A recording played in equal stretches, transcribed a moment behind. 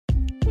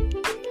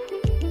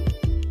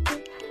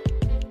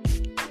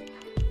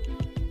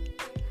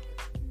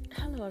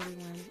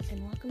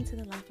Welcome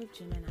to the Life of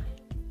Gemini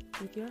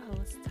with your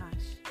host,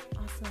 Tosh,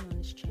 also known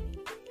as Trini.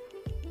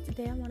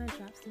 Today I want to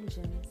drop some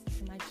gems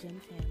to my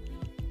Gem family.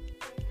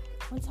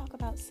 I want to talk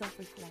about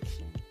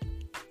self-reflection.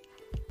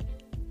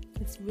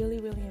 It's really,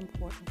 really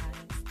important,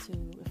 guys, to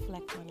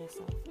reflect on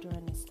yourself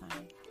during this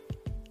time.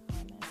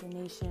 As a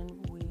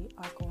nation, we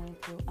are going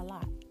through a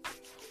lot.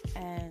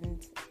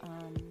 And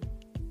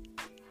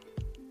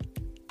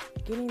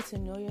getting to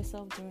know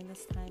yourself during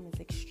this time is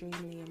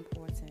extremely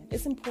important.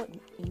 It's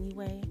important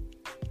anyway,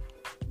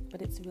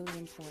 but it's really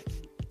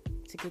important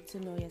to get to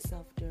know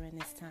yourself during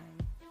this time.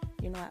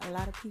 You know, a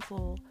lot of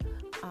people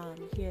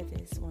hear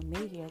this or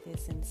may hear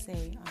this and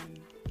say,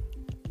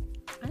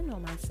 I know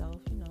myself,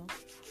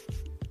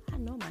 I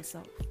know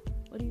myself.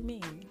 What do you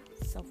mean?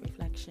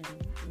 Self-reflection,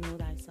 know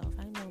thyself.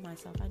 I know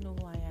myself. I know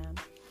who I am.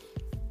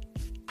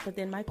 But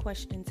then my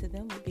question to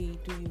them would be,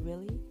 do you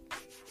really?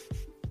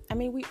 I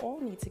mean, we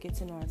all need to get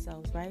to know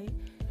ourselves, right?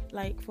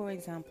 Like, for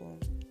example,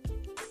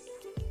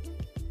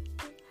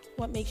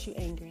 what makes you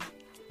angry?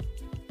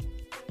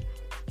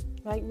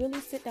 Right? Really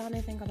sit down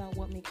and think about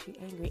what makes you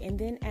angry, and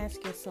then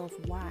ask yourself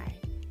why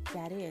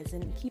that is,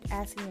 and keep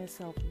asking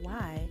yourself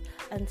why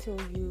until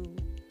you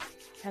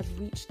have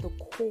reached the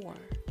core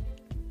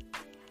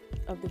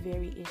of the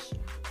very issue,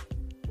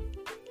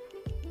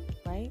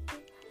 right?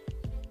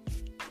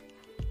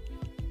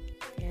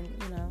 And,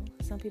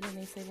 some people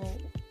may say, well,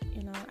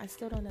 I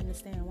still don't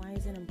understand. Why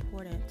is it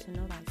important to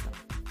know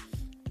thyself?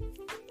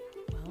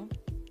 Well,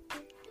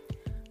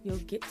 you'll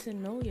get to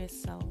know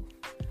yourself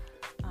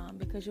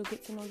because you'll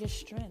get to know your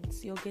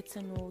strengths. You'll get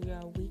to know your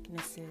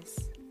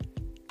weaknesses.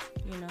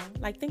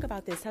 Like, think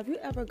about this. Have you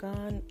ever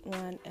gone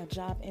on a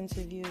job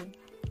interview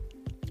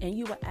and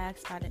you were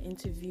asked by the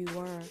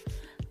interviewer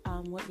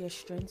what your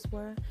strengths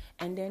were,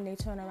 and then they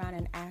turn around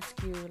and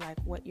ask you, like,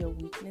 what your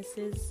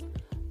weaknesses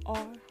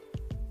are?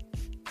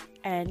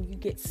 And you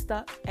get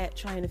stuck at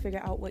trying to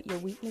figure out what your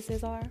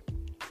weaknesses are.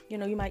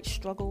 You might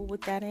struggle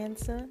with that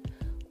answer.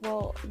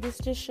 Well, this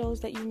just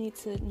shows that you need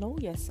to know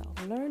yourself,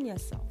 learn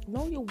yourself,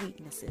 know your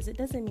weaknesses. It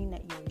doesn't mean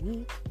that you're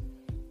weak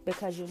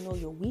because you know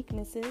your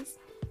weaknesses.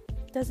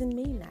 It doesn't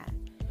mean that.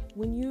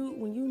 When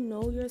you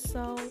know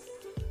yourself,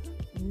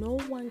 no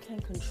one can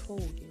control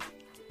you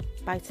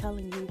by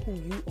telling you who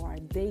you are.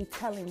 They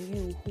telling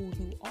you who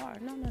you are.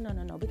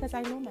 No. Because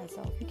I know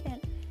myself. You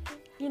can't.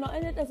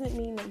 And it doesn't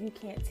mean that you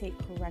can't take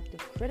corrective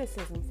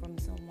criticism from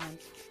someone,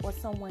 or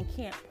someone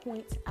can't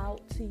point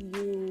out to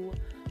you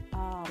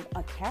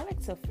a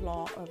character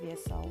flaw of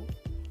yourself,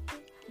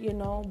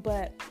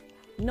 but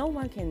no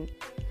one can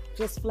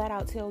just flat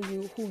out tell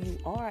you who you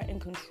are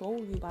and control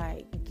you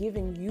by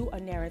giving you a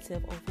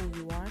narrative of who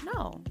you are.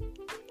 No.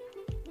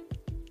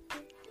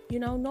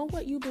 Know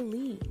what you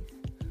believe.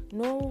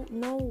 Know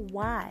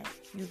why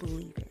you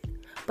believe it.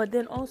 But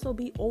then also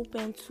be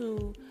open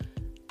to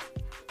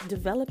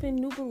developing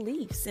new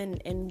beliefs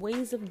and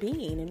ways of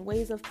being and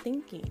ways of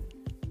thinking.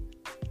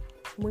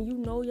 When you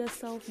know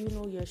yourself, you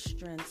know your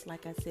strengths.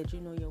 Like I said, you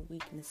know your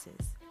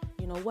weaknesses.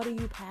 What are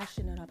you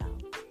passionate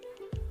about?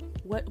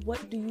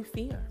 What do you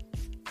fear?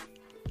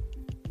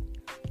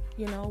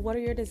 What are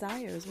your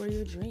desires? What are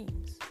your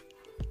dreams?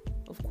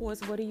 Of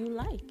course, what do you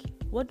like?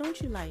 What don't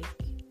you like?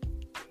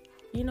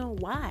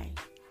 Why?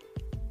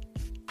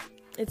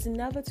 It's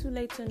never too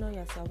late to know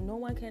yourself. No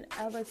one can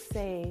ever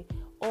say,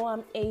 oh,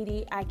 I'm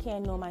 80, I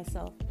can't know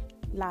myself.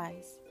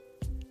 Lies.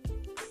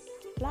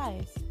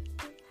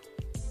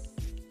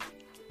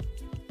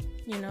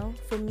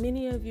 For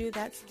many of you,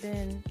 that's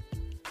been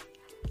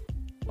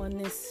on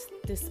this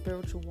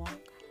spiritual walk.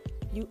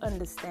 You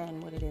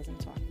understand what it is I'm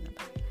talking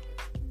about.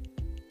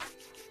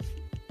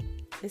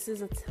 This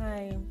is a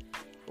time,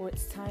 or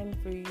it's time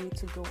for you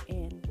to go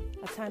in,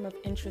 a time of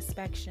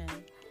introspection.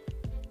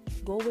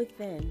 Go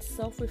within,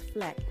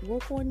 self-reflect,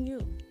 work on you.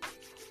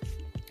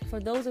 For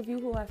those of you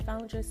who have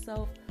found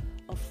yourself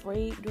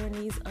afraid during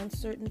these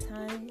uncertain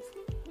times,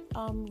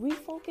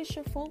 refocus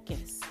your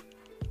focus.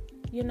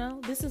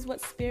 This is what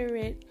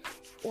Spirit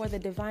or the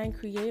Divine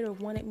Creator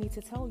wanted me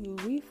to tell you.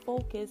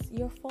 Refocus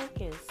your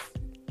focus.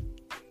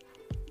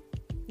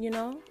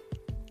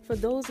 For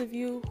those of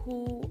you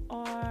who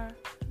are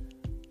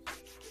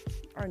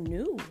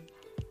new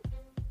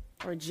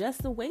or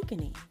just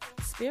awakening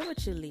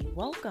spiritually,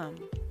 welcome.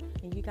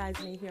 And you guys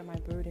may hear my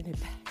bird in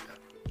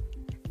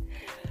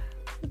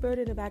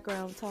the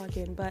background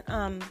talking, but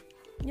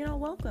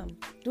welcome.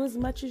 Do as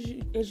much as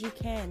you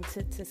can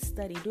to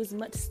study. Do as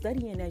much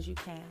studying as you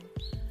can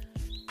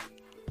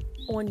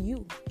on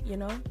you,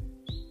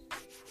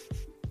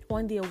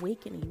 on the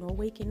awakening or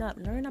waking up.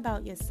 Learn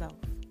about yourself.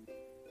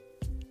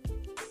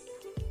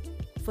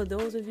 For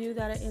those of you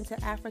that are into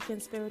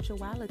African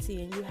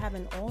spirituality and you have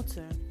an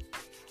altar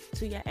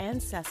to your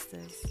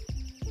ancestors,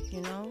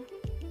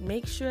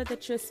 make sure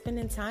that you're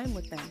spending time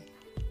with them.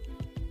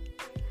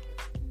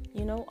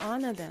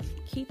 Honor them.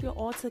 Keep your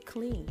altar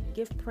clean.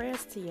 Give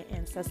prayers to your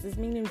ancestors,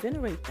 meaning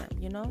venerate them,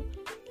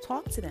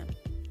 talk to them.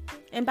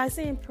 And by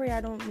saying prayer,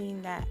 I don't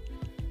mean that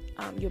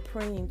you're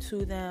praying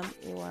to them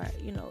or,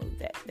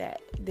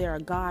 that they're a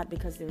god,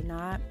 because they're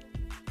not.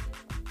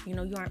 You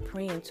know, you aren't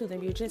praying to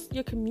them.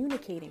 You're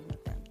communicating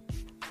with them.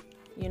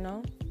 You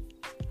know,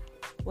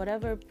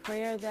 whatever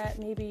prayer that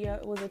maybe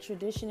was a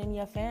tradition in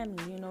your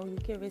family, you know, you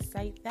can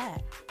recite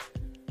that.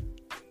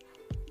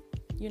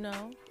 You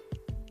know,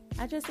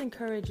 I just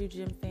encourage you,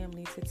 Gym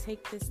family, to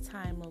take this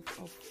time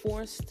of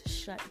forced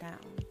shutdown,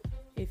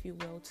 if you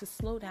will, to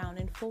slow down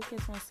and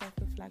focus on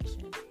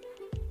self-reflection.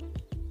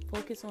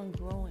 Focus on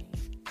growing,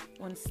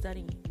 on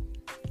studying.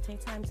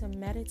 Take time to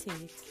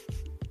meditate.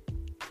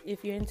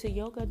 If you're into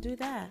yoga, do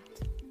that.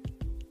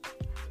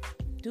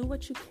 Do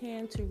what you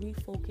can to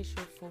refocus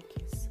your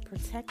focus.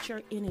 Protect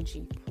your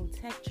energy.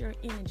 Protect your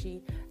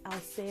energy. I'll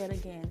say it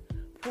again.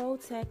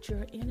 Protect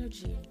your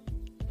energy.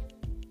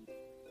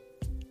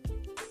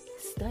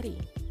 Study.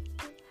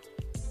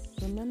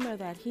 Remember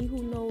that he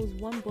who knows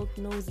one book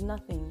knows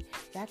nothing.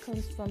 That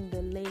comes from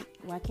the late,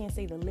 well, I can't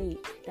say the late,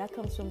 that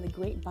comes from the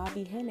great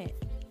Bobby Hennett.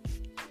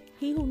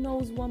 He who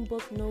knows one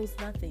book knows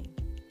nothing.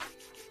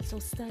 So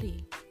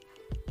study.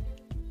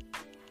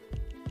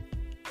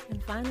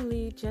 And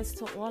finally, just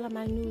to all of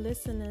my new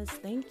listeners,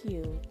 thank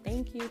you.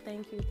 Thank you,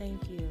 thank you,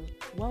 thank you.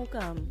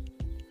 Welcome.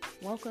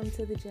 Welcome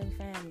to the Gym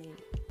family.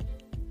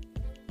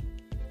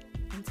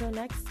 Until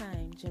next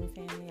time, Gym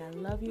family, I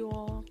love you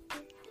all.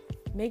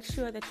 Make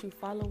sure that you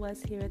follow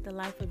us here at the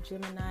Life of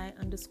Gemini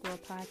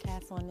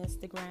 _podcast on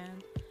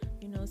Instagram.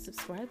 You know,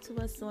 subscribe to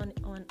us on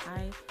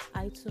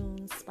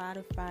iTunes,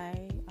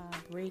 Spotify,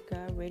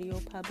 Breaker, Radio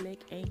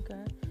Public,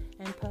 Anchor,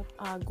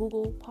 and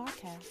Google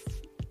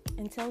Podcasts.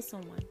 And tell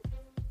someone.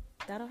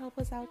 That'll help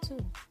us out too.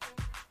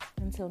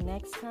 Until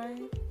next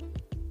time,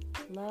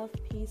 love,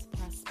 peace,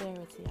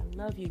 prosperity. I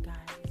love you guys.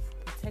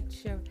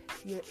 Protect your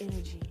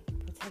energy.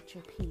 Protect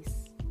your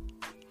peace.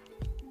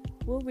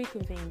 We'll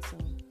reconvene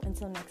soon.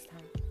 Until next time.